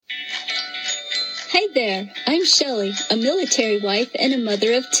Hi there, I'm Shelley, a military wife and a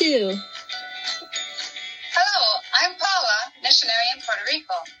mother of two. Hello, I'm Paula, missionary in Puerto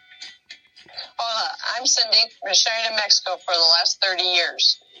Rico. Hola, I'm Cindy, missionary to Mexico for the last 30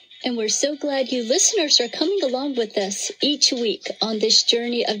 years. And we're so glad you listeners are coming along with us each week on this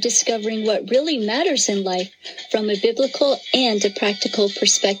journey of discovering what really matters in life from a biblical and a practical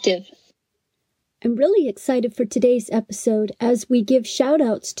perspective. I'm really excited for today's episode as we give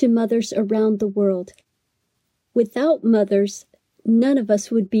shout-outs to mothers around the world. Without mothers, none of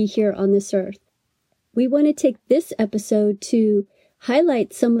us would be here on this earth. We want to take this episode to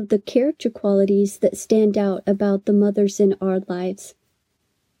highlight some of the character qualities that stand out about the mothers in our lives.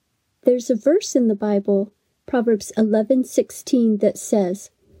 There's a verse in the Bible, Proverbs 11:16, that says,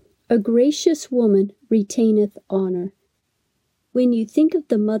 "A gracious woman retaineth honor." When you think of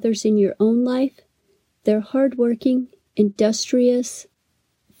the mothers in your own life, they're hardworking, industrious,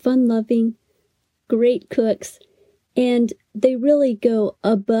 fun-loving, great cooks, and they really go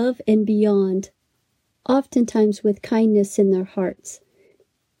above and beyond, oftentimes with kindness in their hearts.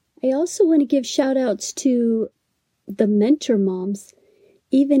 I also want to give shout-outs to the mentor moms.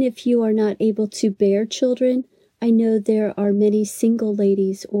 Even if you are not able to bear children, I know there are many single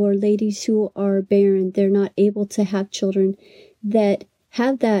ladies or ladies who are barren, they're not able to have children, that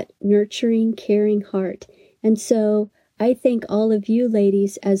have that nurturing, caring heart. And so I thank all of you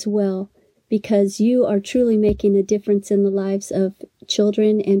ladies as well, because you are truly making a difference in the lives of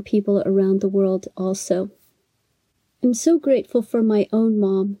children and people around the world also. I'm so grateful for my own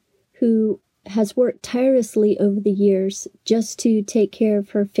mom, who has worked tirelessly over the years just to take care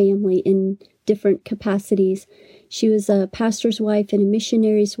of her family in different capacities. She was a pastor's wife and a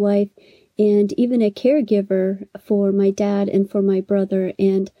missionary's wife, and even a caregiver for my dad and for my brother,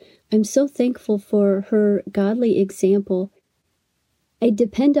 and I'm so thankful for her godly example. I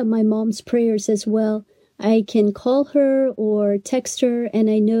depend on my mom's prayers as well. I can call her or text her,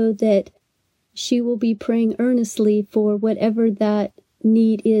 and I know that she will be praying earnestly for whatever that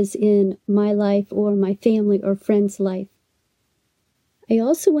need is in my life or my family or friend's life. I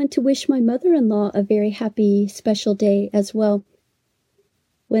also want to wish my mother-in-law a very happy, special day as well.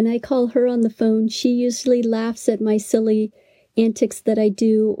 When I call her on the phone, she usually laughs at my silly antics that I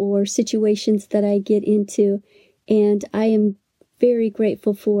do or situations that I get into, and I am very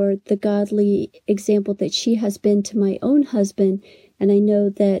grateful for the godly example that she has been to my own husband, and I know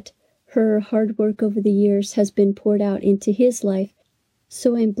that her hard work over the years has been poured out into his life,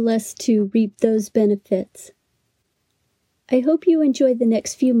 so I'm blessed to reap those benefits. I hope you enjoy the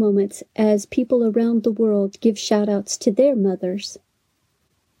next few moments as people around the world give shout-outs to their mothers.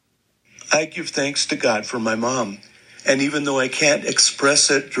 I give thanks to God for my mom. And even though I can't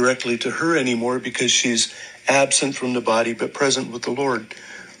express it directly to her anymore because she's absent from the body but present with the Lord,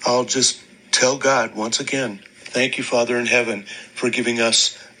 I'll just tell God once again, thank you, Father in heaven, for giving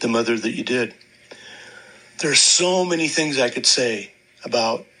us the mother that you did. There's so many things I could say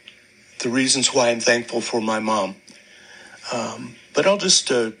about the reasons why I'm thankful for my mom. But I'll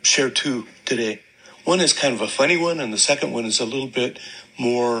just share two today. One is kind of a funny one, and the second one is a little bit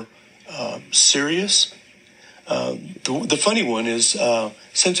more serious. The funny one is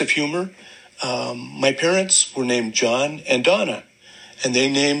sense of humor. My parents were named John and Donna, and they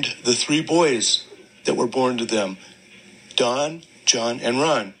named the three boys that were born to them, Don, John, and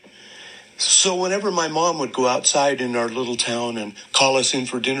Ron. So whenever my mom would go outside in our little town and call us in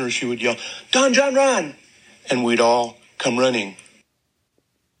for dinner, she would yell, "Don, John, Ron!" And we'd all come running.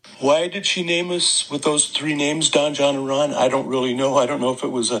 Why did she name us with those three names, Don, John, and Ron? I don't really know. I don't know if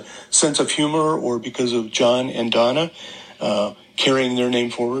it was a sense of humor or because of John and Donna carrying their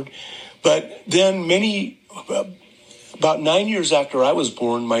name forward. But then about 9 years after I was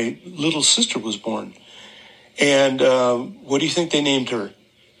born, my little sister was born. And what do you think they named her?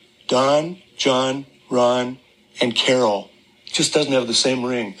 Don, John, Ron, and Carol. Just doesn't have the same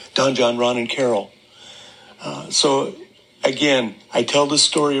ring. Don, John, Ron, and Carol. So again, I tell this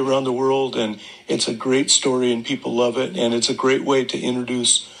story around the world, and it's a great story, and people love it, and it's a great way to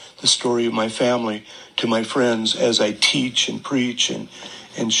introduce the story of my family to my friends as I teach and preach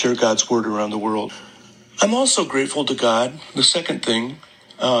and share God's word around the world. I'm also grateful to God, the second thing,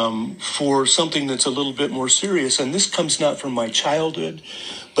 for something that's a little bit more serious, and this comes not from my childhood,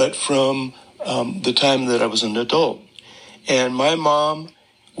 but from the time that I was an adult. And my mom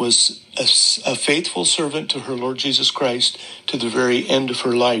was a faithful servant to her Lord Jesus Christ to the very end of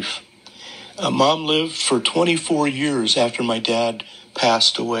her life. Mom lived for 24 years after my dad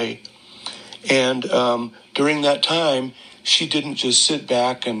passed away. And during that time, she didn't just sit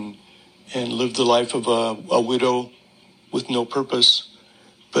back and live the life of a widow with no purpose,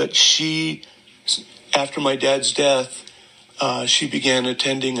 but she After my dad's death, she began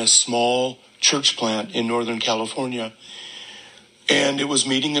attending a small church plant in Northern California. And it was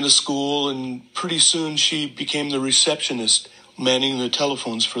meeting in a school, and pretty soon she became the receptionist, manning the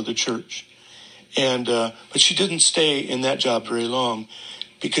telephones for the church. And but she didn't stay in that job very long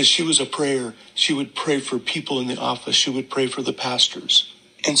because she was a prayer. She would pray for people in the office. She would pray for the pastors.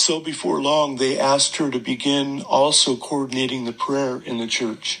 And so before long, they asked her to begin also coordinating the prayer in the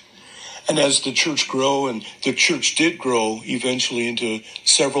church. And as the church grew, and the church did grow eventually into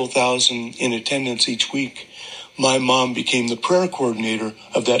several thousand in attendance each week, my mom became the prayer coordinator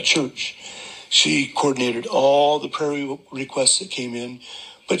of that church. She coordinated all the prayer requests that came in,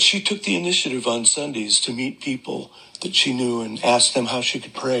 but she took the initiative on Sundays to meet people that she knew and ask them how she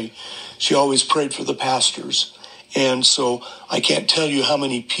could pray. She always prayed for the pastors. And so I can't tell you how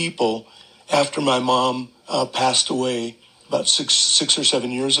many people, after my mom passed away about six or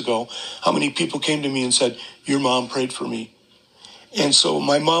 7 years ago, how many people came to me and said, "Your mom prayed for me." And so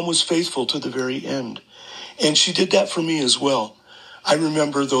my mom was faithful to the very end. And she did that for me as well. I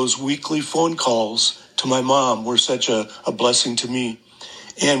remember those weekly phone calls to my mom were such a blessing to me.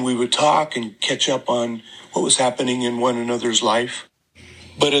 And we would talk and catch up on what was happening in one another's life.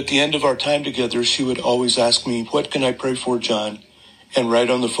 But at the end of our time together, she would always ask me, "What can I pray for, John?" And right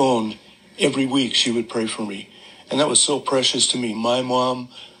on the phone, every week she would pray for me. And that was so precious to me. My mom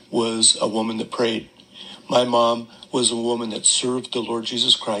was a woman that prayed. My mom was a woman that served the Lord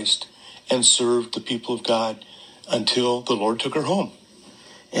Jesus Christ and served the people of God until the Lord took her home.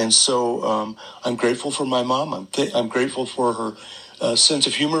 And so I'm grateful for my mom. I'm grateful for her sense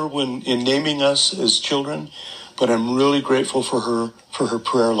of humor when in naming us as children, but I'm really grateful for her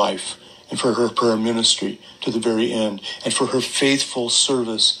prayer life and for her prayer ministry to the very end, and for her faithful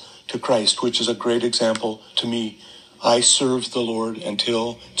service to Christ, which is a great example to me. I served the Lord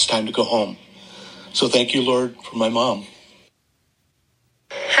until it's time to go home. So thank you, Lord, for my mom.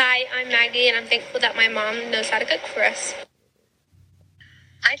 Hi, I'm Maggie, and I'm thankful that my mom knows how to cook for us.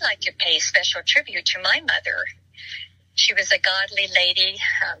 I'd like to pay special tribute to my mother. She was a godly lady,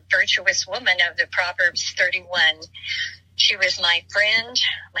 a virtuous woman of the Proverbs 31. She was my friend,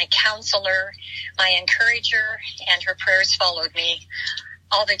 my counselor, my encourager, and her prayers followed me.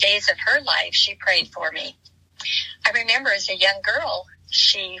 All the days of her life, she prayed for me. I remember as a young girl,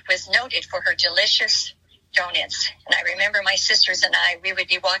 she was noted for her delicious donuts. And I remember my sisters and I, we would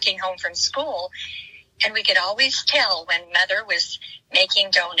be walking home from school, and we could always tell when Mother was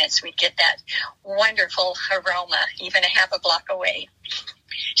making donuts. We'd get that wonderful aroma, even a half a block away.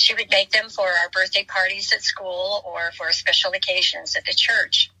 She would make them for our birthday parties at school or for special occasions at the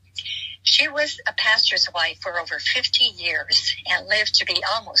church. She was a pastor's wife for over 50 years and lived to be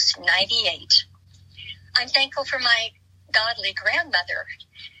almost 98. I'm thankful for my godly grandmother.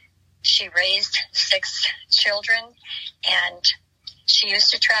 She raised 6 children, and she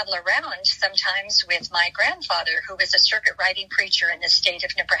used to travel around sometimes with my grandfather, who was a circuit riding preacher in the state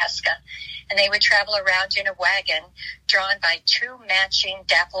of Nebraska. And they would travel around in a wagon drawn by 2 matching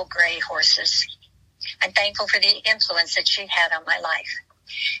dapple gray horses. I'm thankful for the influence that she had on my life.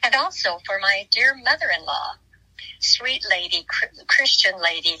 And also for my dear mother-in-law, sweet lady, Christian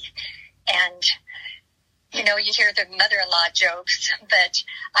lady. And, you know, you hear the mother-in-law jokes, but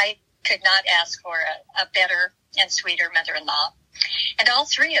I could not ask for a better and sweeter mother-in-law. And all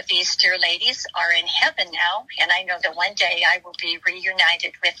 3 of these dear ladies are in heaven now, and I know that one day I will be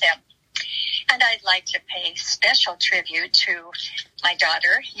reunited with them. And I'd like to pay special tribute to my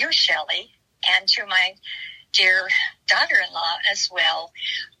daughter, you, Shelley, and to my dear daughter-in-law as well,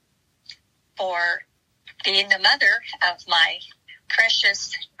 for being the mother of my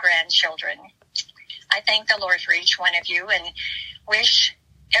precious grandchildren. I thank the Lord for each one of you and wish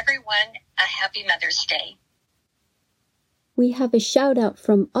everyone a happy Mother's Day. We have a shout out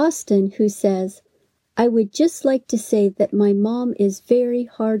from Austin who says, "I would just like to say that my mom is very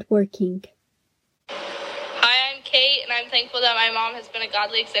hardworking." Hi, I'm Kate, and I'm thankful that my mom has been a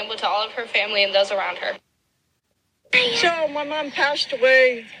godly example to all of her family and those around her. So my mom passed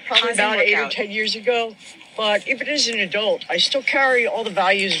away probably about 8 or 10 years ago, but even as an adult, I still carry all the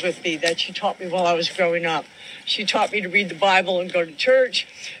values with me that she taught me while I was growing up. She taught me to read the Bible and go to church.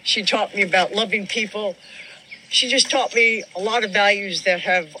 She taught me about loving people. She just taught me a lot of values that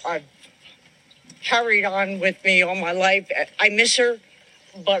I've carried on with me all my life. I miss her,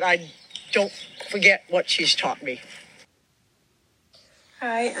 but I don't forget what she's taught me.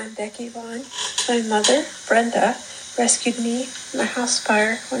 Hi, I'm Becky Vaughn. My mother, Brenda, rescued me from a house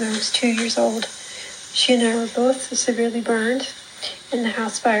fire when I was 2 years old. She and I were both severely burned in the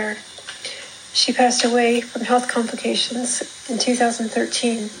house fire. She passed away from health complications in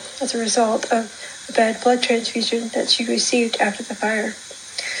 2013 as a result of a bad blood transfusion that she received after the fire.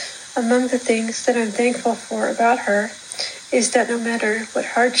 Among the things that I'm thankful for about her is that no matter what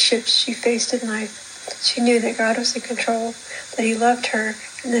hardships she faced in life, she knew that God was in control, that He loved her,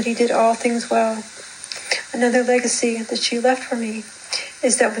 and that He did all things well. Another legacy that she left for me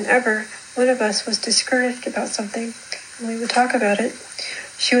is that whenever one of us was discouraged about something, and we would talk about it,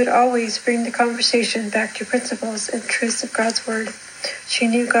 she would always bring the conversation back to principles and truths of God's Word. She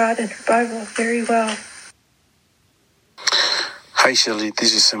knew God and her Bible very well. Hi, Shelley.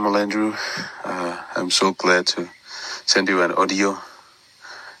 This is Samuel Andrew. I'm so glad to send you an audio.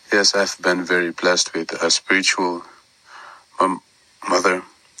 Yes, I've been very blessed with a spiritual mother.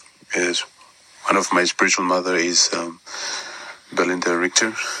 Yes, one of my spiritual mother is Belinda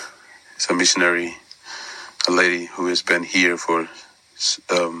Richter. She's a missionary, a lady who has been here for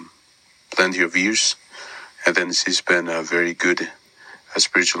plenty of years. And then she's been a very good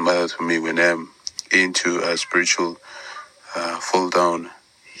spiritual mother to me when I'm into a spiritual fall down.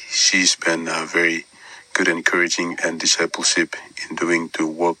 She's been very good encouraging and discipleship in doing to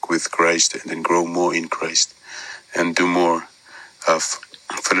walk with Christ and then grow more in Christ and do more of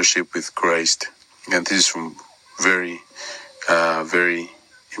fellowship with Christ. And this is very, very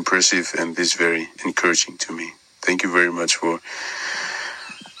impressive, and this is very encouraging to me. Thank you very much for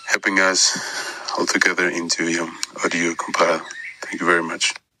helping us all together into audio compile. Thank you very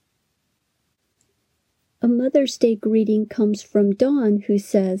much. A Mother's Day greeting comes from Dawn, who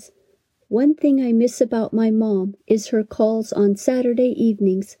says, "One thing I miss about my mom is her calls on Saturday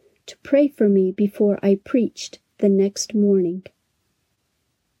evenings to pray for me before I preached the next morning."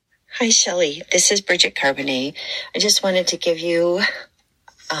 Hi, Shelley. This is Bridget Carbonet. I just wanted to give you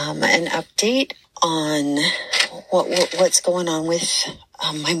an update on what's going on with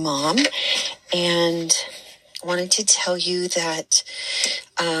my mom, and wanted to tell you that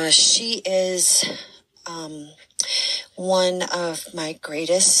she is one of my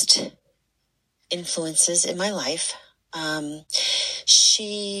greatest influences in my life.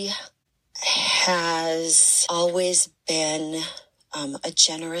 She has always been a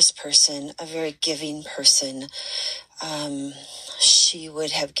generous person, a very giving person. She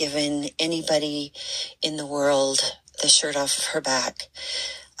would have given anybody in the world the shirt off of her back,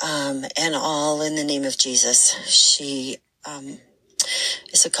 and all in the name of Jesus. She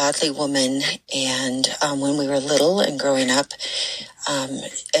is a godly woman, and when we were little and growing up,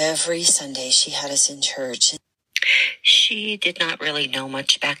 every Sunday she had us in church. She did not really know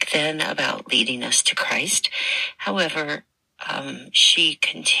much back then about leading us to Christ. However, she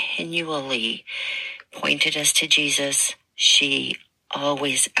continually pointed us to Jesus. She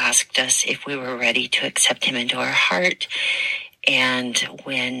always asked us if we were ready to accept Him into our heart. And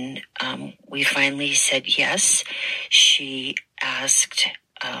when we finally said yes, she asked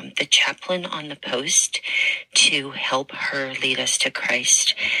the chaplain on the post to help her lead us to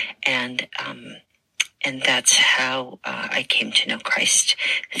Christ. And that's how I came to know Christ,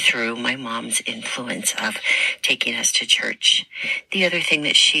 through my mom's influence of taking us to church. The other thing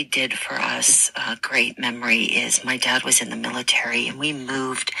that she did for us, a great memory, is my dad was in the military, and we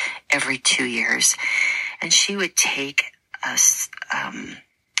moved every 2 years. And she would take us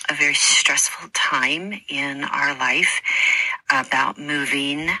a very stressful time in our life about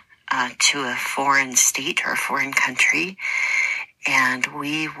moving to a foreign state or a foreign country. And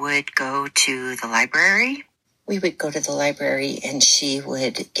we would go to the library. We would go to the library, and she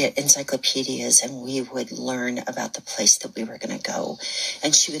would get encyclopedias, and we would learn about the place that we were going to go.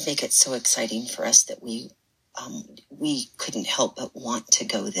 And she would make it so exciting for us that we couldn't help but want to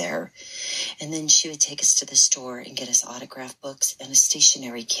go there. And then she would take us to the store and get us autograph books and a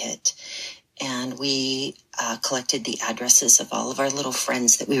stationery kit. And we collected the addresses of all of our little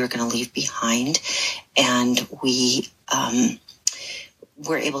friends that we were going to leave behind. And we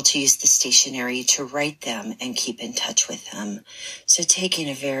were able to use the stationery to write them and keep in touch with them. So taking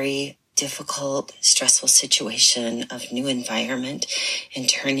a very difficult, stressful situation of new environment and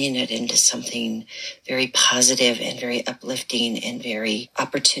turning it into something very positive and very uplifting and very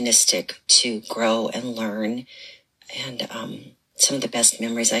opportunistic to grow and learn. And some of the best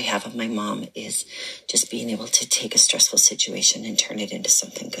memories I have of my mom is just being able to take a stressful situation and turn it into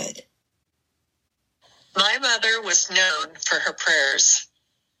something good. My mother was known for her prayers.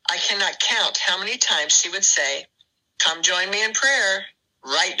 I cannot count how many times she would say, "Come join me in prayer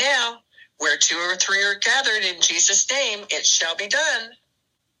right now. Where 2 or 3 are gathered in Jesus' name, it shall be done."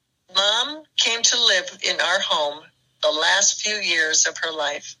 Mom came to live in our home the last few years of her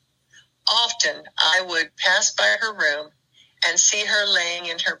life. Often I would pass by her room and see her laying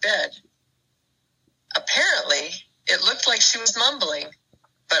in her bed. Apparently, it looked like she was mumbling,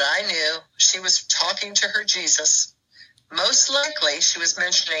 but I knew she was talking to her Jesus. Most likely, she was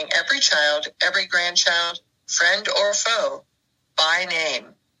mentioning every child, every grandchild, friend or foe, by name.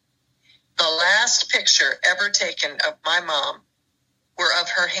 The last picture ever taken of my mom were of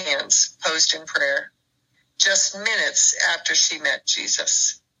her hands posed in prayer, just minutes after she met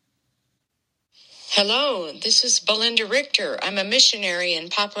Jesus. Hello, this is Belinda Richter. I'm a missionary in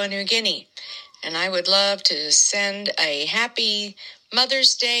Papua New Guinea, and I would love to send a happy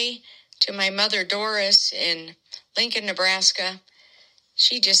Mother's Day to my mother Doris in Lincoln, Nebraska.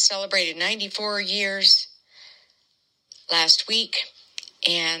 She just celebrated 94 years last week,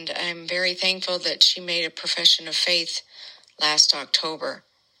 and I'm very thankful that she made a profession of faith last October.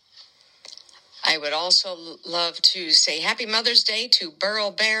 I would also love to say Happy Mother's Day to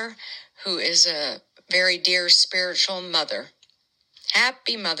Burl Bear, who is a very dear spiritual mother.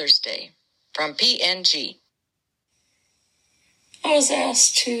 Happy Mother's Day from PNG. I was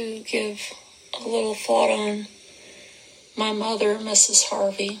asked to give a little thought on my mother, Mrs.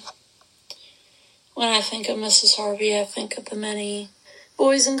 Harvey. When I think of Mrs. Harvey, I think of the many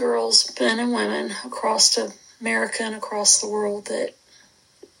boys and girls, men and women across America and across the world that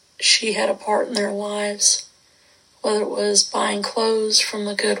she had a part in their lives, whether it was buying clothes from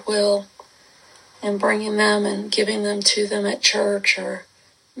the Goodwill and bringing them and giving them to them at church, or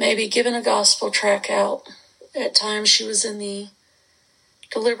maybe giving a gospel tract out. At times she was in the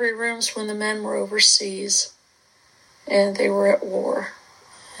delivery rooms when the men were overseas and they were at war.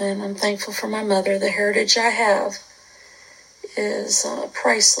 And I'm thankful for my mother. The heritage I have is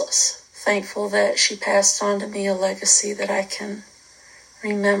priceless. Thankful that she passed on to me a legacy that I can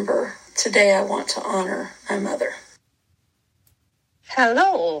remember. Today I want to honor my mother.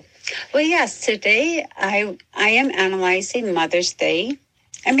 Hello. Well, yes, today I am analyzing Mother's Day,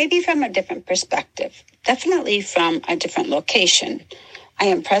 and maybe from a different perspective, definitely from a different location. I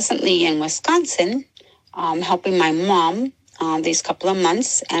am presently in Wisconsin, helping my mom these couple of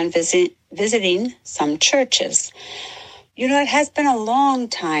months and visiting some churches. You know, it has been a long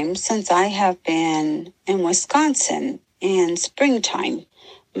time since I have been in Wisconsin in springtime.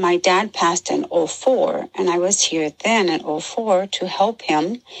 My dad passed in 2004, and I was here then in 2004 to help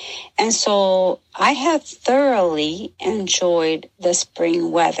him. And so I have thoroughly enjoyed the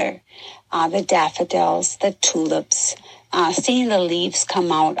spring weather, the daffodils, the tulips, seeing the leaves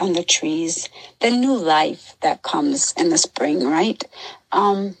come out on the trees, the new life that comes in the spring, right?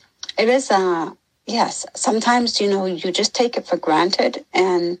 It is, yes, sometimes, you just take it for granted.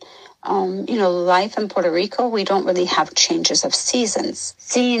 And life in Puerto Rico, we don't really have changes of seasons.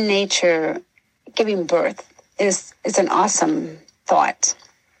 Seeing nature giving birth is an awesome thought.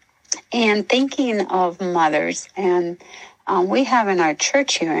 And thinking of mothers, and we have in our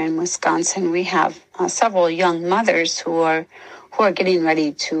church here in Wisconsin, we have several young mothers who are getting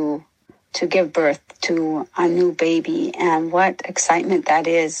ready to give birth to a new baby, and what excitement that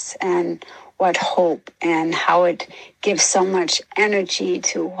is, and what hope, and how it gives so much energy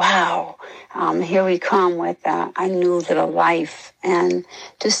to, wow, here we come with a new little life. And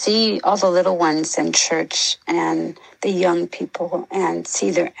to see all the little ones in church and the young people and see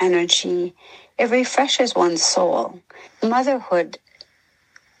their energy, it refreshes one's soul. Motherhood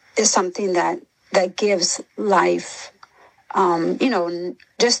is something that gives life,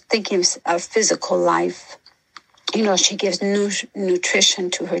 just thinking of physical life. She gives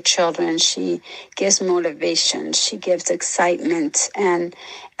nutrition to her children. She gives motivation. She gives excitement. And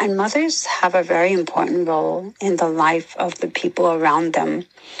mothers have a very important role in the life of the people around them.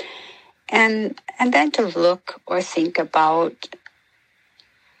 And then to look or think about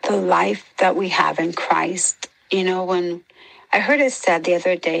the life that we have in Christ. When I heard it said the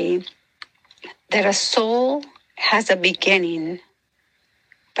other day that a soul has a beginning,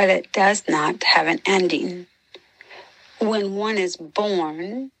 but it does not have an ending. When one is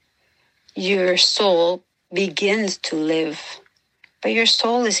born, your soul begins to live, but your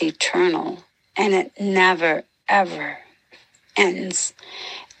soul is eternal, and it never, ever ends.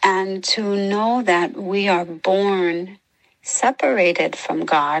 And to know that we are born separated from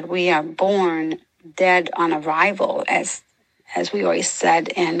God, we are born dead on arrival, as we always said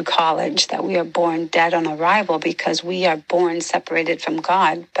in college, that we are born dead on arrival because we are born separated from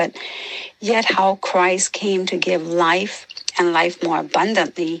God. But yet how Christ came to give life, and life more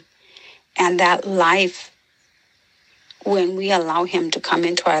abundantly. And that life, when we allow him to come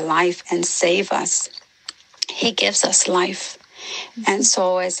into our life and save us, he gives us life. And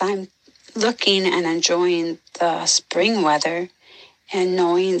so as I'm looking and enjoying the spring weather, and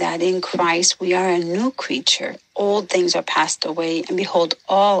knowing that in Christ we are a new creature, old things are passed away, and behold,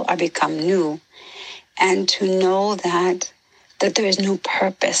 all are become new. and to know that there is new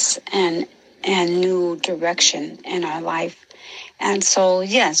purpose and new direction in our life. And so,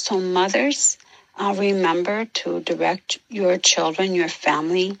 yes, so mothers, remember to direct your children, your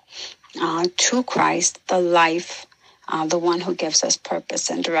family, to Christ, the life, the one who gives us purpose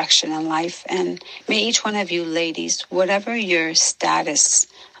and direction in life. And may each one of you ladies, whatever your status,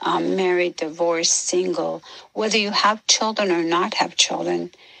 married, divorced, single, whether you have children or not have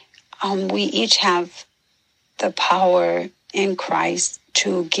children, we each have the power in Christ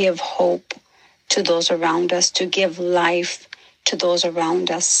to give hope to those around us, to give life to those around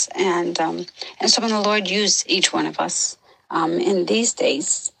us. And so when the Lord use each one of us in these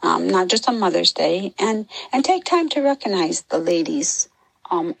days, not just on Mother's Day, and take time to recognize the ladies,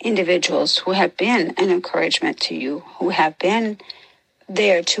 individuals who have been an encouragement to you, who have been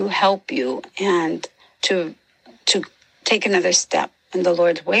there to help you and to take another step in the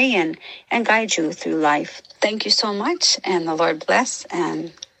Lord's way and guide you through life. Thank you so much, and the Lord bless,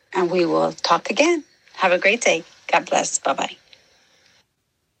 and we will talk again. Have a great day. God bless. Bye-bye.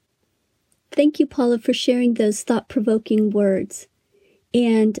 Thank you, Paula, for sharing those thought-provoking words.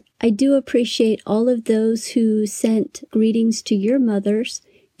 And I do appreciate all of those who sent greetings to your mothers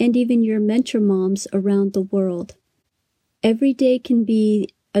and even your mentor moms around the world. Every day can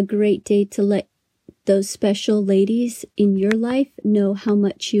be a great day to let those special ladies in your life know how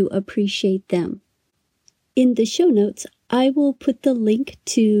much you appreciate them. In the show notes, I will put the link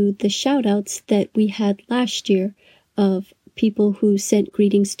to the shout-outs that we had last year of people who sent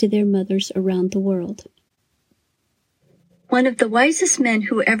greetings to their mothers around the world. One of the wisest men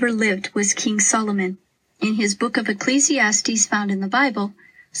who ever lived was King Solomon. In his book of Ecclesiastes found in the Bible,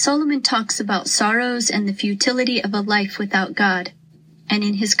 Solomon talks about sorrows and the futility of a life without God. And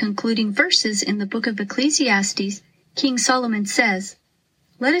in his concluding verses in the book of Ecclesiastes, King Solomon says,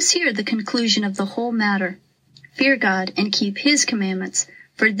 "Let us hear the conclusion of the whole matter. Fear God and keep his commandments,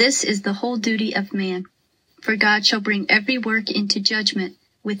 for this is the whole duty of man. For God shall bring every work into judgment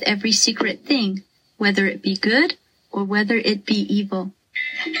with every secret thing, whether it be good or whether it be evil."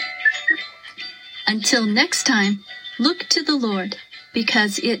 Until next time, look to the Lord,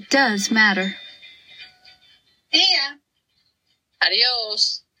 because it does matter. See ya.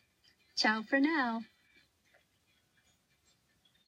 Adios. Ciao for now.